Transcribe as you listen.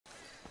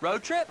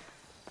Road trip?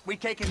 We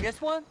taking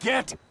this one?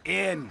 Get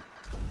in!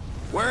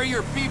 Where are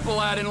your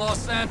people at in Los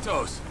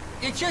Santos?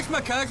 It's just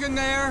my cousin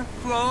there,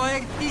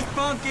 Floyd. He's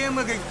bunked in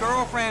with his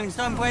girlfriend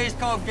someplace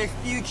called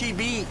Vespucci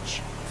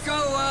Beach. So,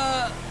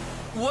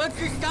 what's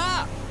the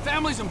stop?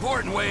 Family's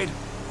important, Wade.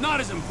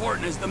 Not as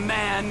important as the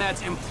man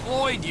that's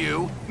employed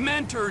you,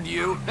 mentored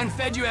you, and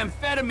fed you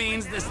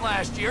amphetamines this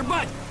last year,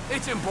 but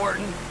it's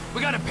important.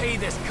 We gotta pay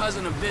this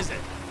cousin a visit.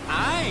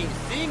 I ain't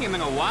seen him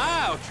in a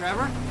while,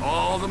 Trevor.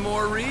 All the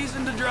more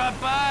reason to drop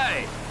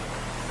by.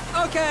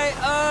 Okay,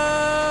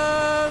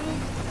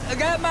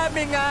 that might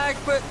be nice,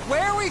 but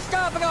where are we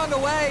stopping on the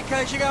way?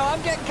 Cause, you know,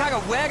 I'm getting kind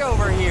of wet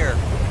over here.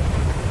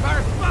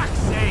 For fuck's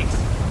sakes!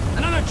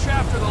 Another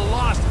chapter of the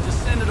Lost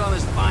descended on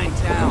this